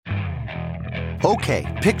Okay,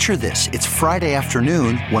 picture this. It's Friday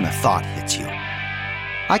afternoon when a thought hits you.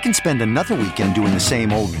 I can spend another weekend doing the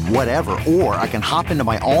same old whatever, or I can hop into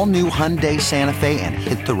my all-new Hyundai Santa Fe and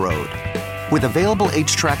hit the road. With available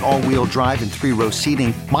H-Track all-wheel drive and 3-row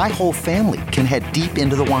seating, my whole family can head deep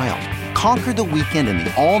into the wild. Conquer the weekend in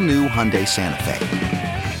the all-new Hyundai Santa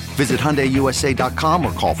Fe. Visit HyundaiUSA.com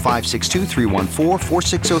or call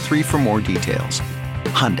 562-314-4603 for more details.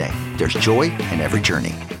 Hyundai, there's joy in every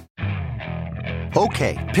journey.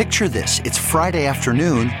 Okay, picture this. It's Friday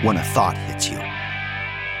afternoon when a thought hits you.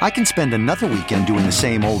 I can spend another weekend doing the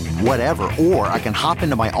same old whatever, or I can hop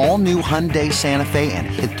into my all-new Hyundai Santa Fe and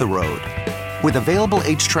hit the road. With available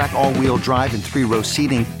H-Track all-wheel drive and 3-row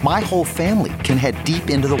seating, my whole family can head deep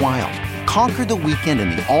into the wild. Conquer the weekend in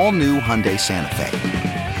the all-new Hyundai Santa Fe.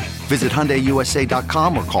 Visit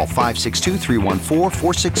HyundaiUSA.com or call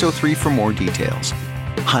 562-314-4603 for more details.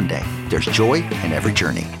 Hyundai, there's joy in every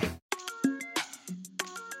journey.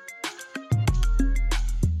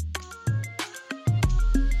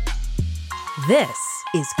 This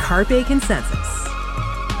is CARPE Consensus.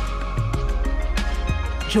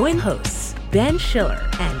 Join hosts Ben Schiller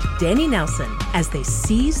and Danny Nelson as they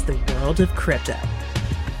seize the world of crypto.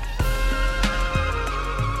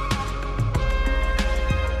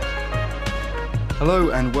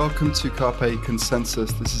 Hello and welcome to CARPE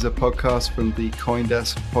Consensus. This is a podcast from the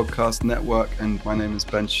CoinDesk Podcast Network, and my name is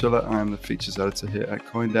Ben Schiller. I am the features editor here at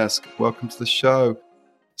CoinDesk. Welcome to the show.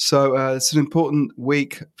 So it's an important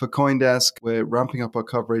week for CoinDesk. We're ramping up our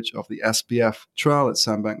coverage of the SBF trial at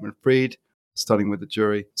Sam Bankman-Fried, starting with the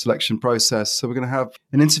jury selection process. So we're going to have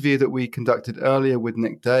an interview that we conducted earlier with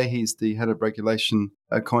Nick Day. He's the head of regulation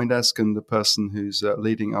at CoinDesk and the person who's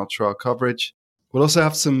leading our trial coverage. We'll also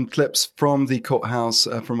have some clips from the courthouse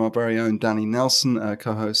from our very own Danny Nelson,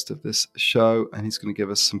 co-host of this show, and he's going to give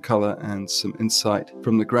us some color and some insight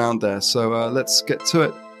from the ground there. So let's get to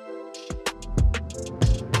it.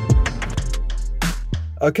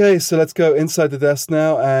 Okay, so let's go inside the desk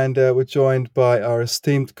now, and we're joined by our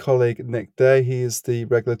esteemed colleague, Nick Day. He is the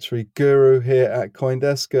regulatory guru here at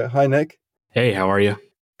CoinDesk. Hi, Nick. Hey, how are you?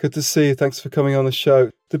 Good to see you. Thanks for coming on the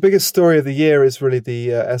show. The biggest story of the year is really the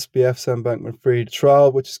SBF, Sam Bankman-Fried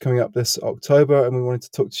trial, which is coming up this October, and we wanted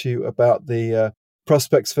to talk to you about the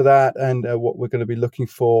prospects for that and what we're going to be looking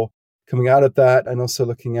for coming out of that, and also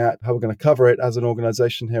looking at how we're going to cover it as an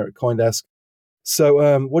organization here at CoinDesk.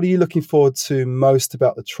 So what are you looking forward to most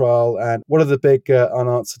about the trial, and what are the big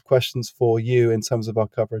unanswered questions for you in terms of our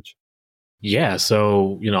coverage? Yeah,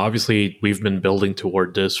 so, obviously we've been building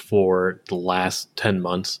toward this for the last 10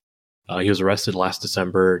 months. He was arrested last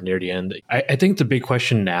December near the end. I think the big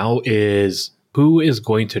question now is who is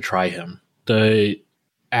going to try him? The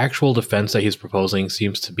actual defense that he's proposing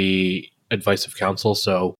seems to be advice of counsel,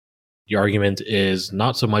 so the argument is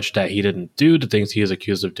not so much that he didn't do the things he is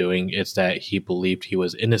accused of doing, it's that he believed he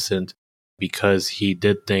was innocent because he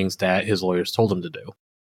did things that his lawyers told him to do.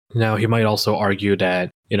 Now, he might also argue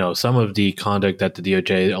that, some of the conduct that the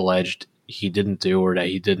DOJ alleged he didn't do, or that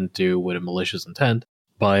he didn't do with a malicious intent.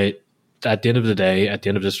 But at the end of the day, at the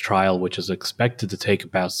end of this trial, which is expected to take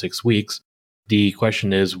about 6 weeks, the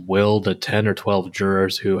question is, will the 10 or 12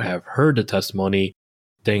 jurors who have heard the testimony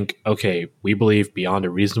think, okay, we believe beyond a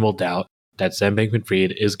reasonable doubt that Sam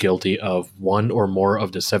Bankman-Fried is guilty of one or more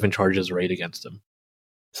of the 7 charges arrayed against him?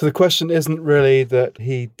 So the question isn't really that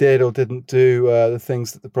he did or didn't do the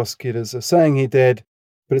things that the prosecutors are saying he did,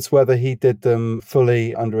 but it's whether he did them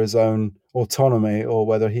fully under his own autonomy or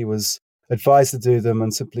whether he was advised to do them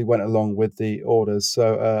and simply went along with the orders.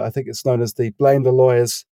 So I think it's known as the blame the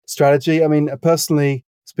lawyers strategy. I mean, personally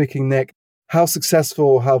speaking, Nick, how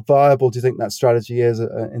successful, how viable do you think that strategy is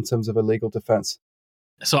in terms of a legal defense?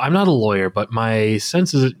 So I'm not a lawyer, but my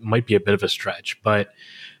sense is it might be a bit of a stretch. But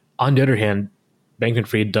on the other hand,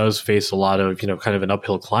 Bankman-Fried does face a lot of, kind of an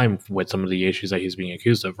uphill climb with some of the issues that he's being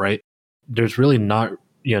accused of, right? There's really not,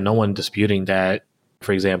 no one disputing that,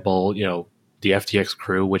 for example, the FTX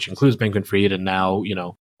crew, which includes Bankman-Fried and now,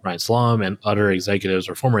 Ryan Slum and other executives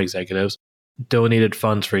or former executives, donated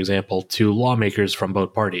funds, for example, to lawmakers from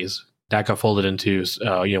both parties. That got folded into,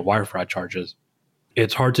 wire fraud charges.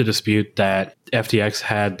 It's hard to dispute that FTX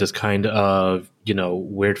had this kind of,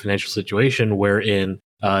 weird financial situation wherein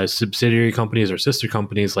subsidiary companies or sister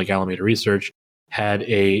companies like Alameda Research had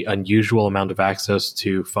a unusual amount of access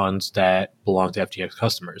to funds that belong to FTX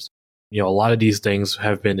customers. A lot of these things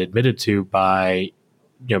have been admitted to by,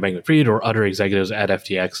 Bankman-Fried or other executives at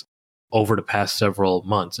FTX over the past several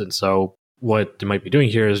months. And so what they might be doing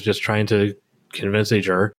here is just trying to convince a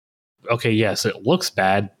juror, okay, yes, it looks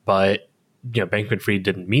bad, but Bankman-Fried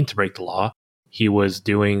didn't mean to break the law. He was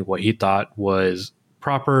doing what he thought was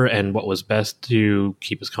proper and what was best to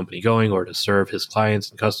keep his company going or to serve his clients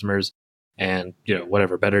and customers and,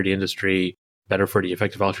 whatever, better the industry, better for the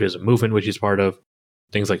effective altruism movement, which he's part of,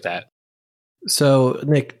 things like that. So,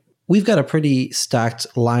 Nick, we've got a pretty stacked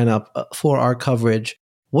lineup for our coverage.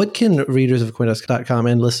 What can readers of CoinDesk.com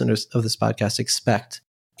and listeners of this podcast expect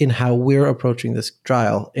in how we're approaching this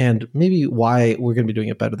trial and maybe why we're going to be doing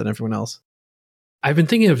it better than everyone else? I've been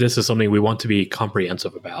thinking of this as something we want to be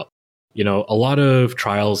comprehensive about. A lot of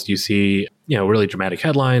trials you see, really dramatic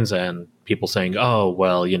headlines and people saying, oh,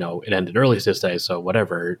 well, it ended early this day, so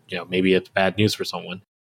whatever, maybe it's bad news for someone.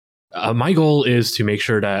 My goal is to make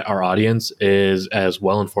sure that our audience is as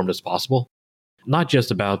well informed as possible, not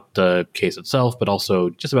just about the case itself, but also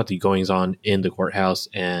just about the goings on in the courthouse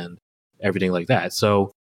and everything like that.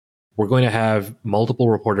 So we're going to have multiple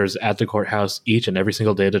reporters at the courthouse each and every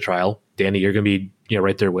single day of the trial. Danny, you're going to be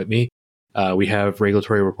right there with me. We have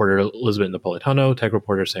regulatory reporter Elizabeth Napolitano, tech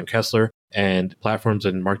reporter Sam Kessler, and platforms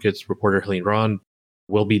and markets reporter Helene Ron.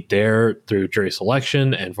 We'll be there through jury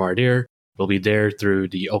selection and voir dire. We'll be there through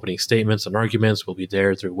the opening statements and arguments. We'll be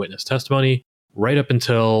there through witness testimony, right up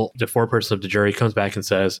until the foreperson of the jury comes back and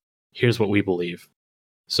says, here's what we believe.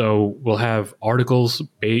 So we'll have articles,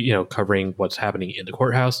 covering what's happening in the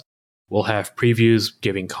courthouse. We'll have previews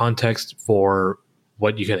giving context for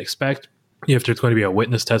what you can expect. If there's going to be a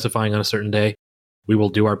witness testifying on a certain day, we will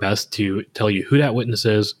do our best to tell you who that witness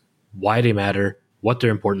is, why they matter, what their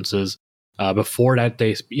importance is, before that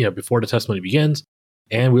day, before the testimony begins,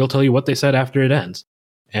 and we'll tell you what they said after it ends.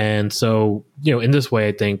 And so, in this way,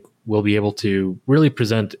 I think we'll be able to really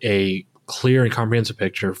present a clear and comprehensive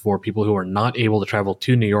picture for people who are not able to travel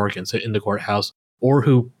to New York and sit in the courthouse, or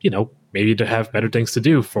who, maybe to have better things to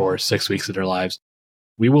do for 6 weeks of their lives.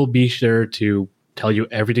 We will be sure to tell you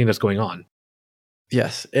everything that's going on.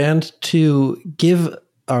 Yes, and to give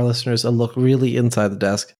our listeners a look really inside the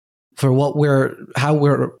desk for how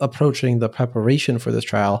we're approaching the preparation for this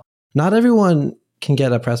trial. Not everyone can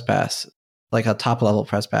get a press pass, like a top-level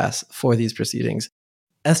press pass for these proceedings.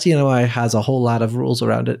 SDNY has a whole lot of rules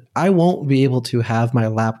around it. I won't be able to have my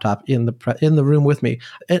laptop in the room with me.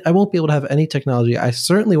 I won't be able to have any technology. I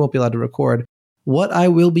certainly won't be allowed to record. What I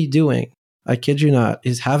will be doing, I kid you not,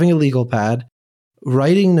 is having a legal pad,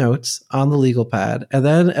 writing notes on the legal pad, and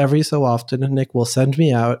then every so often, Nick will send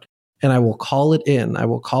me out and I will call it in. I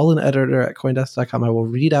will call an editor at CoinDesk.com. I will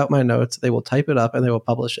read out my notes. They will type it up and they will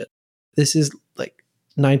publish it. This is like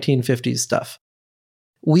 1950s stuff.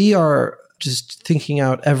 We are just thinking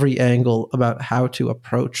out every angle about how to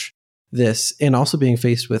approach this and also being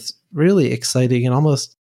faced with really exciting and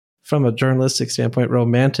almost, from a journalistic standpoint,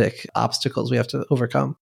 romantic obstacles we have to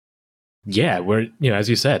overcome. Yeah, we're, as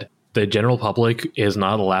you said, the general public is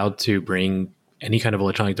not allowed to bring any kind of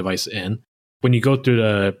electronic device in. When you go through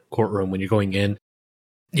the courtroom, when you're going in,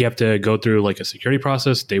 you have to go through like a security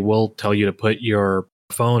process. They will tell you to put your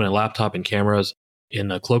phone and laptop and cameras in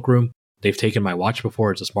the cloakroom. They've taken my watch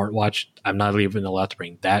before. It's a smartwatch. I'm not even allowed to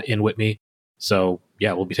bring that in with me. So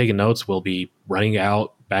yeah, we'll be taking notes. We'll be running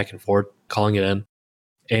out back and forth, calling it in.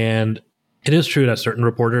 And it is true that certain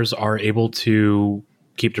reporters are able to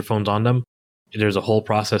keep their phones on them. There's a whole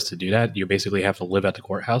process to do that. You basically have to live at the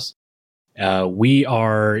courthouse. We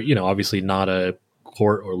are, obviously not a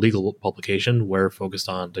court or legal publication. We're focused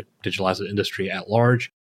on the digital asset industry at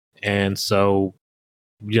large. And so,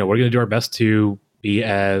 we're going to do our best to be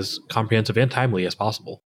as comprehensive and timely as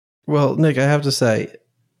possible. Well, Nick, I have to say,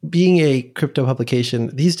 being a crypto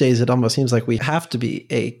publication, these days it almost seems like we have to be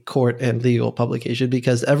a court and legal publication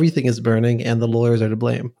because everything is burning and the lawyers are to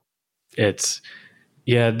blame. There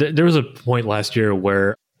was a point last year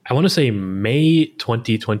where I want to say May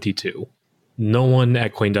 2022, no one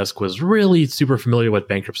at CoinDesk was really super familiar with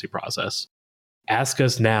bankruptcy process. Ask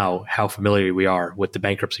us now how familiar we are with the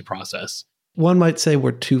bankruptcy process. One might say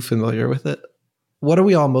we're too familiar with it. What are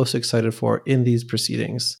we all most excited for in these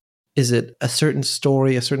proceedings? Is it a certain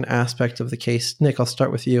story, a certain aspect of the case? Nick, I'll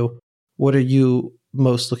start with you. What are you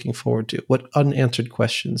most looking forward to? What unanswered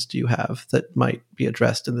questions do you have that might be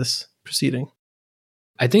addressed in this proceeding?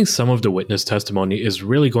 I think some of the witness testimony is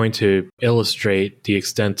really going to illustrate the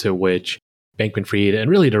extent to which Bankman-Fried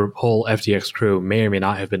and really the whole FTX crew may or may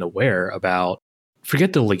not have been aware about,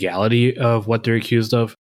 forget the legality of what they're accused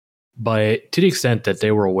of, but to the extent that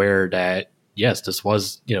they were aware that, yes, this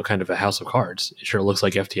was, kind of a house of cards. It sure looks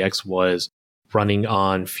like FTX was running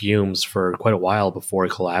on fumes for quite a while before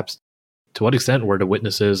it collapsed. To what extent were the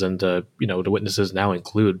witnesses and the witnesses now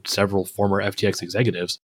include several former FTX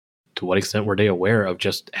executives? To what extent were they aware of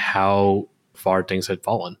just how far things had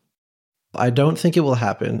fallen? I don't think it will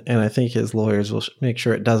happen, and I think his lawyers will make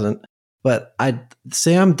sure it doesn't. But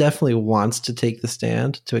Sam definitely wants to take the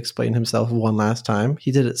stand to explain himself one last time.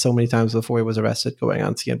 He did it so many times before he was arrested, going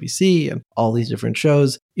on CNBC and all these different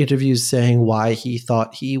shows, interviews saying why he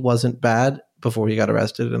thought he wasn't bad before he got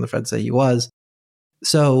arrested, and the feds say he was.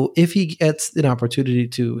 So if he gets an opportunity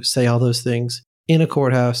to say all those things in a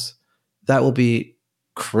courthouse, that will be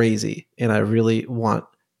crazy. And I really want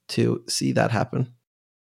to see that happen.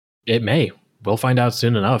 It may. We'll find out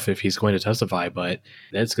soon enough if he's going to testify, but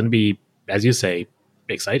it's going to be, as you say,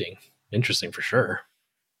 exciting, interesting for sure.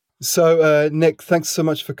 So, Nick, thanks so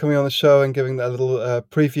much for coming on the show and giving that little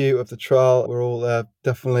preview of the trial. We're all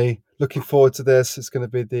definitely looking forward to this. It's going to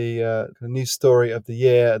be the news story of the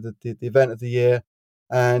year, the event of the year.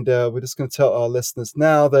 And we're just going to tell our listeners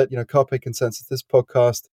now that, Carpe Consensus, this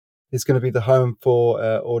podcast, is going to be the home for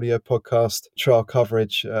audio podcast trial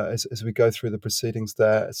coverage as we go through the proceedings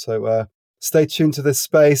there. So stay tuned to this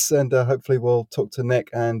space, and hopefully we'll talk to Nick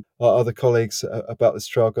and our other colleagues about this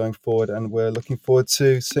trial going forward. And we're looking forward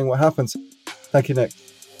to seeing what happens. Thank you, Nick.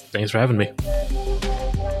 Thanks for having me.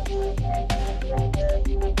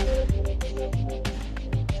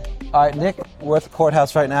 All right, Nick, we're at the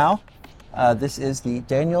courthouse right now. This is the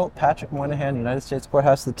Daniel Patrick Moynihan United States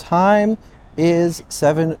Courthouse. The time is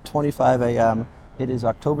 7:25 a.m. It is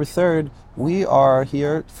October 3rd. We are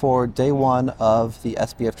here for day one of the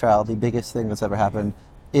SBF trial, the biggest thing that's ever happened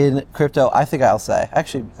in crypto, I think I'll say.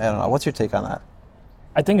 Actually, I don't know. What's your take on that?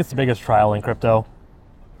 I think it's the biggest trial in crypto,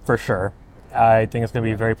 for sure. I think it's going to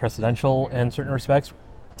be very precedential in certain respects.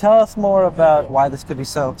 Tell us more about why this could be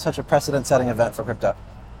such a precedent-setting event for crypto.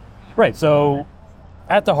 Right, so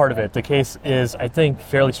at the heart of it, the case is, I think,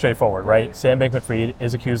 fairly straightforward, right? Sam Bankman-Fried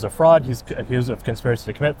is accused of fraud. He's accused of conspiracy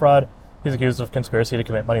to commit fraud. He's accused of conspiracy to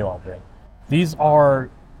commit money laundering. These are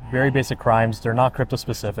very basic crimes. They're not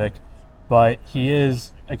crypto-specific, but he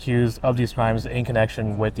is accused of these crimes in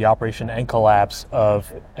connection with the operation and collapse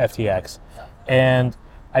of FTX. And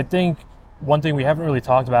I think one thing we haven't really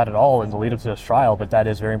talked about at all in the lead up to this trial, but that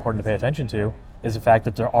is very important to pay attention to, is the fact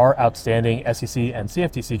that there are outstanding SEC and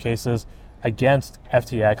CFTC cases against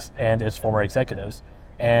FTX and its former executives.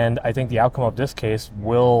 And I think the outcome of this case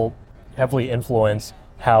will heavily influence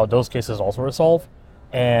how those cases also resolve.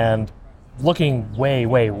 And looking way,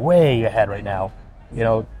 way, way ahead right now,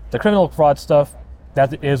 the criminal fraud stuff,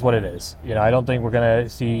 that is what it is. I don't think we're going to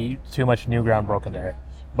see too much new ground broken there.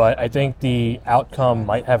 But I think the outcome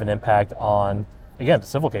might have an impact on, again, the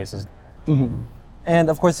civil cases. Mm-hmm. And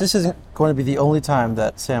of course, this isn't going to be the only time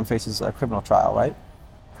that Sam faces a criminal trial, right?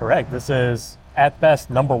 Correct. This is, at best,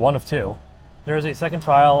 number one of two. There is a second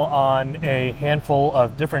trial on a handful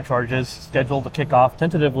of different charges scheduled to kick off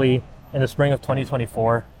tentatively in the spring of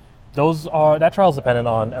 2024. That trial is dependent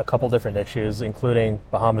on a couple different issues, including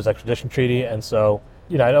Bahamas extradition treaty. And so,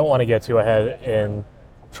 I don't want to get too ahead and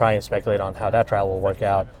try and speculate on how that trial will work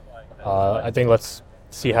out. I think let's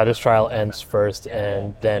see how this trial ends first,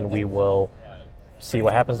 and then we will see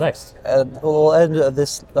what happens next. We'll end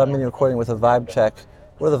this mini recording with a vibe check.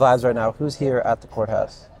 What are the vibes right now? Who's here at the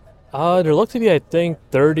courthouse? There look to be, I think,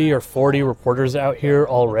 30 or 40 reporters out here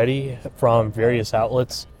already from various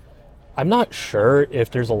outlets. I'm not sure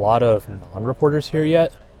if there's a lot of non-reporters here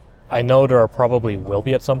yet. I know there probably will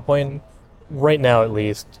be at some point. Right now, at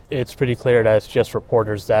least, it's pretty clear that it's just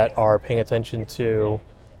reporters that are paying attention to,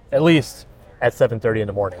 at least at 7:30 in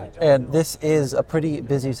the morning. And this is a pretty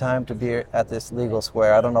busy time to be at this legal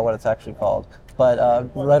square. I don't know what it's actually called. But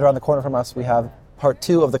right around the corner from us, we have part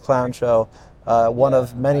 2 of the clown show. One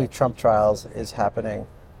of many Trump trials is happening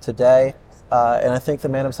today. And I think the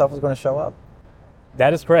man himself is going to show up.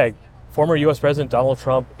 That is correct. Former U.S. President Donald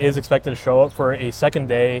Trump is expected to show up for a second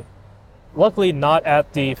day. Luckily, not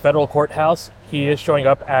at the federal courthouse. He is showing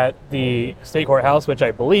up at the state courthouse, which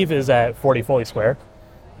I believe is at 40 Foley Square.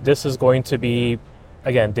 This is going to be,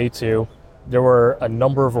 again, day 2. There were a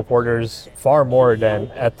number of reporters, far more than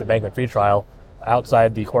at the Bankman-Fried trial,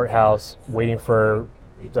 outside the courthouse waiting for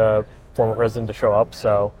the former president to show up.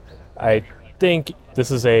 So I think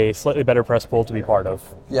this is a slightly better press pool to be part of.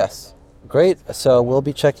 Yes. Great. So we'll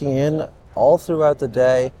be checking in all throughout the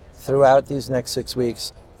day, throughout these next 6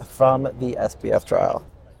 weeks from the SBF trial.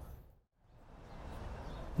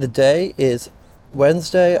 The day is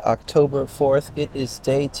Wednesday, October 4th. It is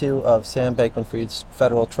day 2 of Sam Bankman-Fried's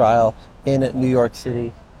federal trial in New York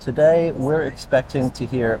City. Today, we're expecting to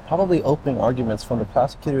hear probably opening arguments from the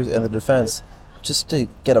prosecutors and the defense just to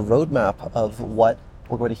get a roadmap of what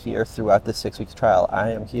we're going to hear throughout this 6-week trial. I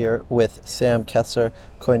am here with Sam Kessler,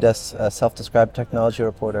 CoinDesk's self-described technology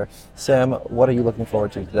reporter. Sam, what are you looking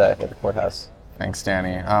forward to today at the courthouse? Thanks,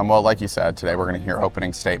 Danny. Well, like you said, today we're going to hear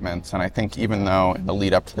opening statements. And I think even though in the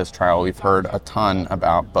lead up to this trial, we've heard a ton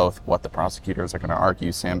about both what the prosecutors are going to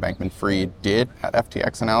argue Sam Bankman-Fried did at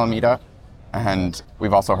FTX and Alameda, and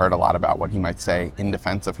we've also heard a lot about what he might say in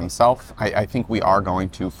defense of himself. I think we are going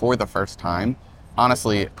to, for the first time,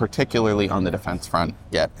 honestly, particularly on the defense front,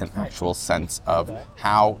 get an actual sense of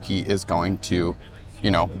how he is going to,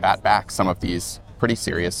 bat back some of these pretty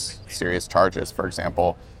serious charges. For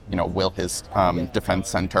example, will his defense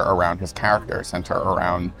center around his character, center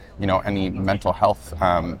around, any mental health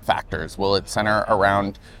factors? Will it center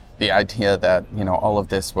around the idea that, all of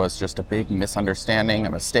this was just a big misunderstanding,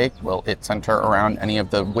 a mistake? Will it center around any of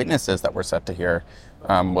the witnesses that we're set to hear?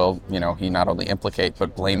 Will, he not only implicate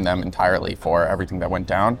but blame them entirely for everything that went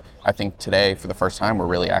down? I think today, for the first time, we're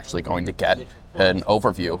really actually going to get an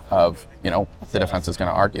overview of, what the defense is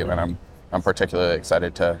going to argue, and I'm particularly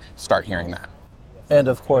excited to start hearing that. And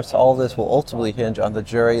of course, all this will ultimately hinge on the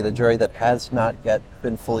jury that has not yet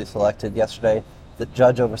been fully selected. Yesterday, the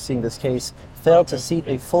judge overseeing this case failed to seat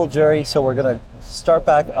a full jury, so we're going to start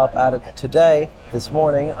back up at it today, this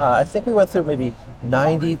morning. I think we went through maybe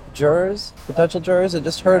 90 potential jurors, and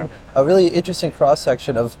just heard a really interesting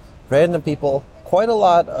cross-section of random people, quite a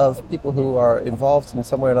lot of people who are involved in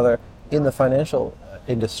some way or another in the financial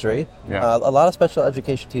industry, a lot of special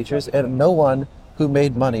education teachers, and no one who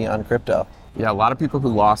made money on crypto. Yeah, a lot of people who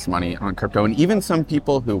lost money on crypto, and even some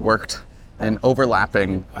people who worked in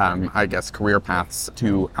overlapping, career paths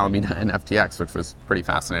to Alameda and FTX, which was pretty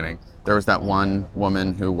fascinating. There was that one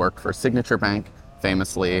woman who worked for Signature Bank,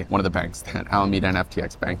 famously one of the banks that Alameda and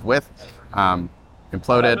FTX banked with,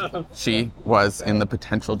 imploded. She was in the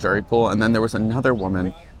potential jury pool. And then there was another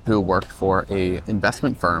woman who worked for a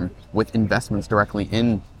investment firm with investments directly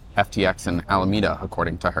in FTX and Alameda,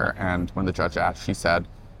 according to her. And when the judge asked, she said,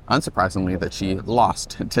 unsurprisingly, that she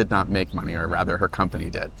lost, did not make money, or rather her company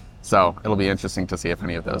did. So it'll be interesting to see if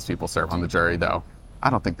any of those people serve on the jury, though I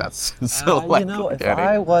don't think that's so likely. If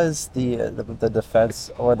I was the defense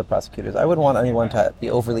or the prosecutors, I wouldn't want anyone to be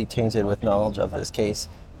overly tainted with knowledge of this case.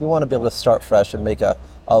 You want to be able to start fresh and make a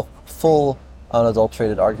full,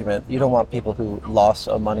 unadulterated argument. You don't want people who lost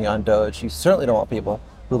money on Doge. You certainly don't want people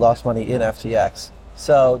who lost money in FTX.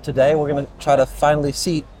 So today we're going to try to finally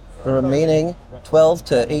seat the remaining 12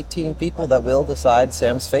 to 18 people that will decide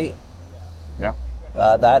Sam's fate. Yeah.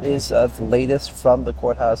 That is the latest from the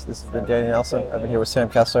courthouse. This has been Danny Nelson. I've been here with Sam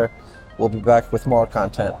Kessler. We'll be back with more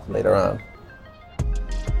content later on.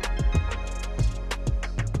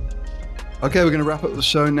 Okay, we're going to wrap up the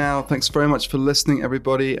show now. Thanks very much for listening,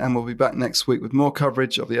 everybody. And we'll be back next week with more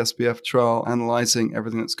coverage of the SBF trial, analyzing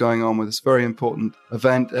everything that's going on with this very important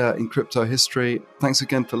event in crypto history. Thanks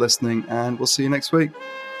again for listening, and we'll see you next week.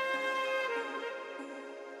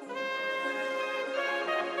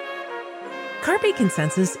 CARPE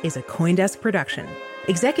Consensus is a CoinDesk production.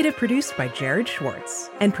 Executive produced by Jared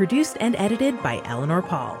Schwartz and produced and edited by Eleanor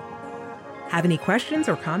Paul. Have any questions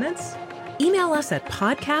or comments? Email us at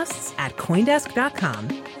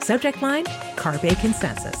podcasts@coindesk.com. Subject line, CARPE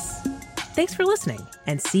Consensus. Thanks for listening,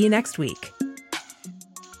 and see you next week.